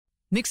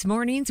Mixed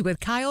Mornings with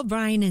Kyle,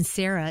 Bryan, and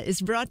Sarah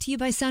is brought to you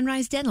by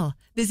Sunrise Dental.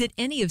 Visit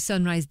any of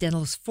Sunrise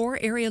Dental's 4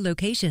 area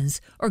locations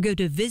or go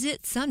to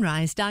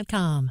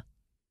visitsunrise.com.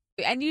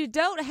 And you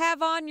don't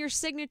have on your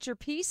signature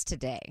piece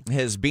today.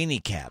 His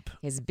beanie cap.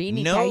 His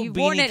beanie No cap. You've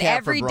worn beanie it cap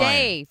every for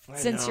day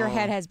Bryan. since your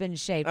head has been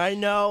shaved. I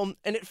know,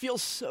 and it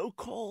feels so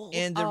cold.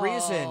 And the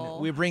reason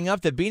we bring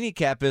up the beanie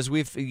cap is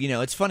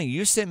it's funny.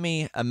 You sent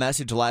me a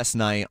message last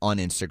night on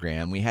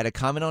Instagram. We had a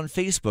comment on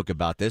Facebook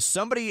about this.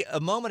 Somebody a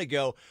moment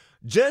ago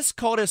just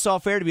called us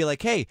off air to be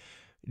like, hey,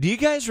 do you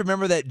guys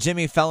remember that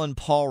Jimmy Fallon,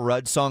 Paul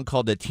Rudd song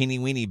called The Teeny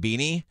Weeny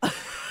Beanie?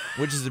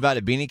 Which is about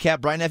a beanie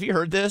cap. Bryan, have you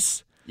heard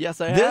this?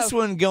 Yes, I have. This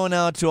one going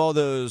out to all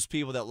those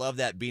people that love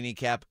that beanie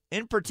cap,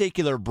 in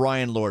particular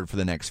Bryan Lord for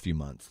the next few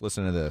months.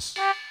 Listen to this.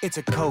 It's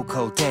a cold,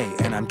 cold day,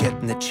 and I'm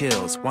getting the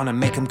chills. Wanna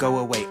make them go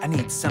away. I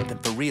need something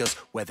for reals.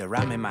 Whether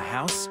I'm in my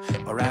house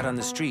or out on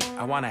the street,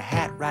 I want a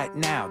hat right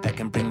now that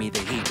can bring me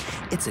the heat.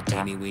 It's a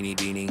teeny weeny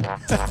beanie.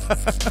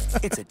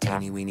 It's a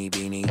teeny weeny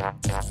beanie.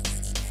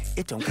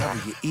 It don't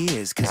cover your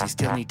ears, cause you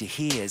still need to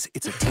hears.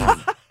 It's a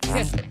teeny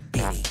weeny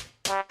beanie.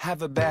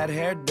 Have a bad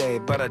hair day,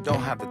 but I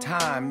don't have the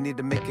time. Need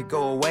to make it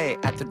go away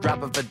at the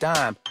drop of a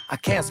dime. I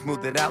can't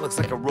smooth it out, looks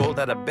like I rolled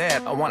out of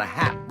bed. I want a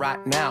hat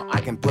right now I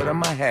can put on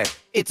my head.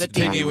 It's a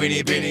teeny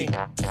weeny beanie.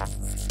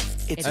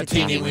 It's a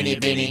teeny weeny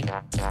beanie.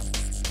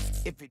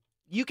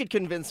 You could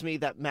convince me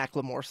that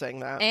Macklemore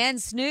sang that.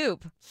 And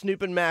Snoop.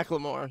 Snoop and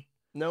Macklemore.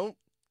 Nope.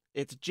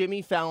 It's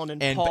Jimmy Fallon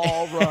and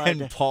Paul Rudd.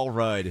 And Paul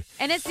Rudd.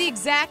 And it's the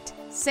exact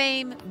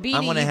same beanie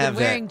I'm gonna you've have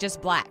been wearing, that.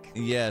 just black.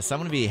 Yes, I'm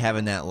going to be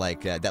having that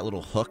that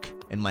little hook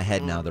in my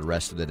head now the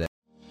rest of the day.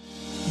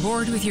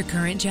 Bored with your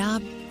current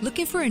job?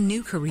 Looking for a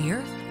new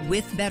career?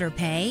 With better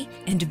pay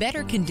and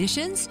better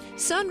conditions?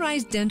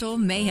 Sunrise Dental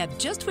may have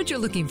just what you're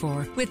looking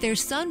for with their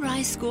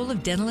Sunrise School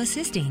of Dental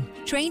Assisting.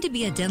 Trained to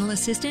be a dental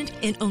assistant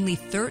in only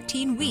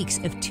 13 weeks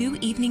of 2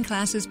 evening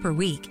classes per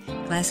week.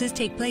 Classes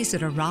take place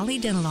at a Raleigh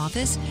dental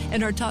office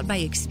and are taught by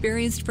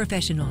experienced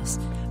professionals.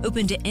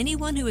 Open to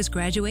anyone who has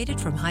graduated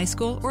from high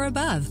school or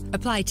above.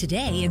 Apply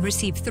today and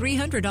receive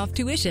 $300 off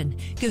tuition.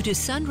 Go to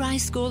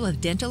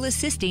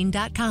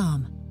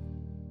sunriseschoolofdentalassisting.com.